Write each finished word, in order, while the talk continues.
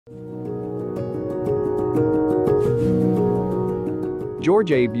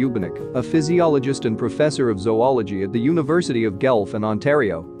Ya-Chieh a physiologist and professor of zoology at the University of Guelph in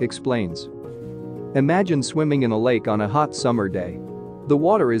Ontario, explains. Imagine swimming in a lake on a hot summer day. The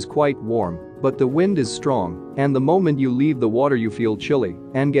water is quite warm, but the wind is strong, and the moment you leave the water you feel chilly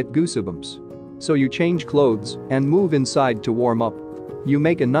and get goosebumps. So you change clothes and move inside to warm up. You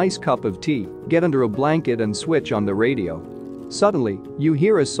make a nice cup of tea, get under a blanket and switch on the radio. Suddenly, you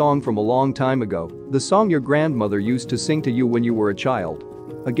hear a song from a long time ago, the song your grandmother used to sing to you when you were a child.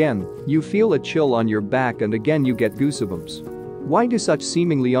 Again, you feel a chill on your back and again you get goosebumps. Why do such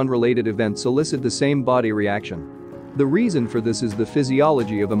seemingly unrelated events elicit the same body reaction? The reason for this is the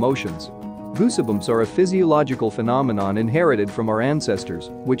physiology of emotions. Goosebumps are a physiological phenomenon inherited from our ancestors,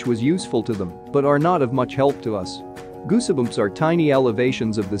 which was useful to them, but are not of much help to us. Goosebumps are tiny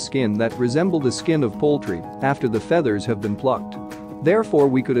elevations of the skin that resemble the skin of poultry after the feathers have been plucked. Therefore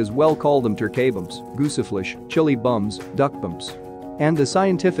we could as well call them turkeybumps, gooseflesh, chilly bums, duck bumps. And the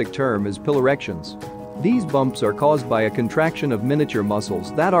scientific term is piloerections. These bumps are caused by a contraction of miniature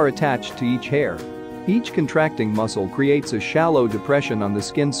muscles that are attached to each hair. Each contracting muscle creates a shallow depression on the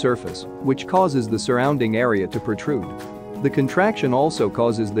skin surface, which causes the surrounding area to protrude. The contraction also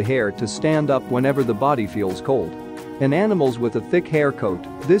causes the hair to stand up whenever the body feels cold. In animals with a thick hair coat,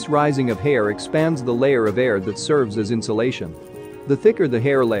 this rising of hair expands the layer of air that serves as insulation. The thicker the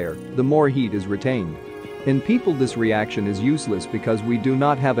hair layer, the more heat is retained. In people this reaction is useless because we do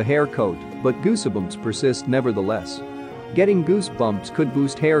not have a hair coat, but goosebumps persist nevertheless. Getting goosebumps could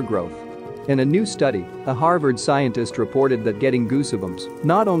boost hair growth. In a new study, a Harvard scientist reported that getting goosebumps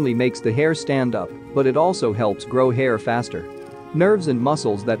not only makes the hair stand up, but it also helps grow hair faster. Nerves and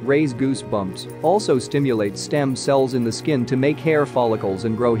muscles that raise goosebumps also stimulate stem cells in the skin to make hair follicles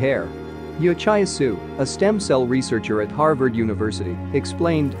and grow hair. Ya-Chieh, a stem cell researcher at Harvard University,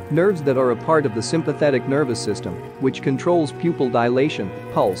 explained, nerves that are a part of the sympathetic nervous system, which controls pupil dilation,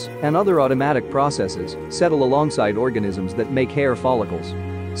 pulse, and other automatic processes, settle alongside organisms that make hair follicles.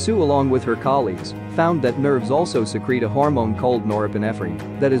 Sue, along with her colleagues, found that nerves also secrete a hormone called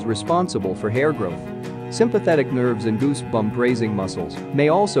norepinephrine that is responsible for hair growth. Sympathetic nerves and goosebump-raising muscles may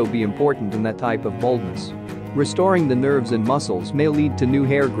also be important in that type of baldness. Restoring the nerves and muscles may lead to new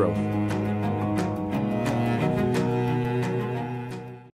hair growth.